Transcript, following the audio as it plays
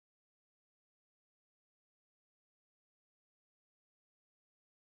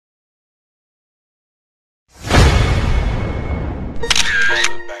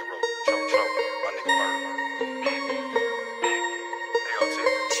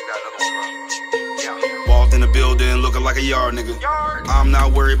Walked in the building looking like a yard nigga. I'm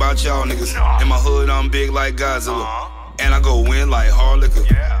not worried about y'all niggas. In my hood, I'm big like Godzilla. And I go in like hard liquor.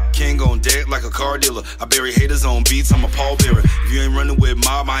 King on deck like a car dealer. I bury haters on beats, I'm a pallbearer. If you ain't running with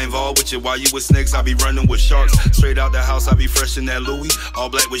Mobb, I ain't involved with you. While you with snakes, I be running with sharks. Straight out the house, I be fresh in that Louis. All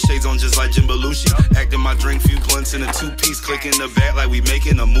black with shades on just like Jim Belushi. Acting my drink, few blunts in a two-piece. Click in the back like we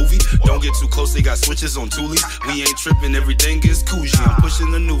making a movie. Don't get too close, they got switches on Thule's. We ain't tripping, everything gets koozie. I'm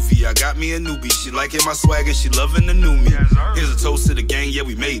pushing the new V, I got me a newbie. She liking my swag and she loving the new me. Here's a toast to the gang, yeah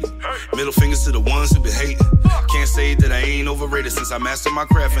we made it. Middle fingers to the ones who been hating. Can't say that I ain't overrated since I mastered my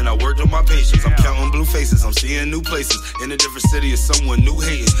craft and I worked on my patience. I'm counting blue faces, I'm seeing new places. In a different city, it's someone new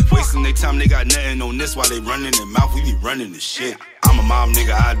hating. Wasting their time, they got nothing on this while they running their mouth. We be running this shit. I'm a Mobb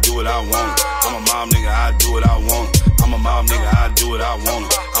nigga, I do what I want. I'm a Mobb nigga, I do what I want. I'm a Mobb nigga, I do what I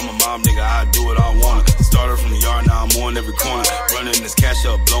want. I'm a Mobb nigga, I do what I want. Started from the yard, now I'm on every corner. Running this cash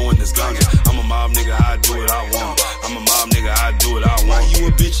up, blowing this ganja. I'm a Mobb nigga, I do what I want. I'm a Mobb nigga, I do what I want. Why you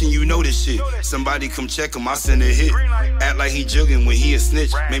a bitch and you know this shit? Somebody come check him, I send a hit. Act like he jugging when he a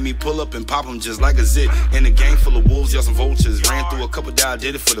snitch. Made me pull up and pop him just like a zit. In a gang full of wolves, y'all some vultures. Ran through a couple die,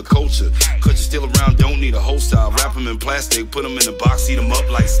 did it for the culture. Cause you still around, don't need a holster. I wrap him in plastic, put him in a box, heat him up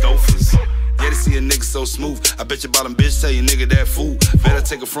like Stofers. Yeah, they see a nigga so smooth. I bet your bottom bitch tell you nigga that fool. Better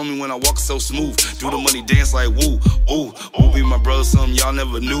take it from me when I walk so smooth. Do the money dance like woo, ooh. Ooh, be my brother, something y'all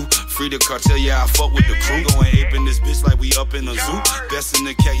never knew. Free the cartel, yeah, I fuck with the crew. Going ape in this bitch like we up in a zoo. Best in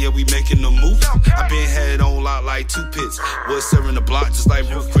the cat, yeah, we making the move. I been head on lock like two pits. Was serving the block just like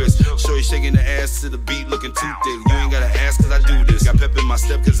Roof Chris. Shorty shaking the ass to the beat, looking too thick. You ain't gotta ask cause I do this. Got pep in my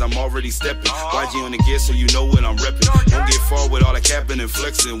step cause I'm already stepping. YG on the gear so you know what I'm repping. Don't get far with all the capping and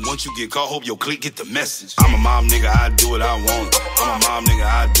flexing. Once you get caught, hope your clique get the message. I'm a Mobb nigga, I do what I want. I'm a Mobb nigga,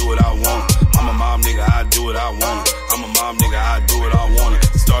 I do what I want. I'm a Mobb nigga, I do what I want. I'm a Mobb nigga, I do what I want.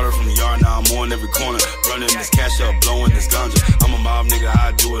 Started from the yard, now I'm on every corner. Running this cash up, blowing this ganja. I'm a Mobb nigga,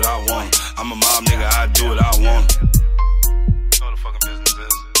 I do what I want. I'm a Mobb nigga, I do what I want. You know what the fucking business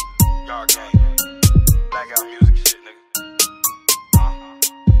is. Yard gang. Blackout music shit, nigga.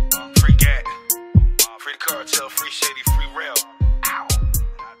 Free gat. Free the cartel, free shady, free rail. Ow.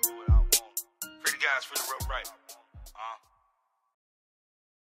 I do what I want. Free the guys, free the real right.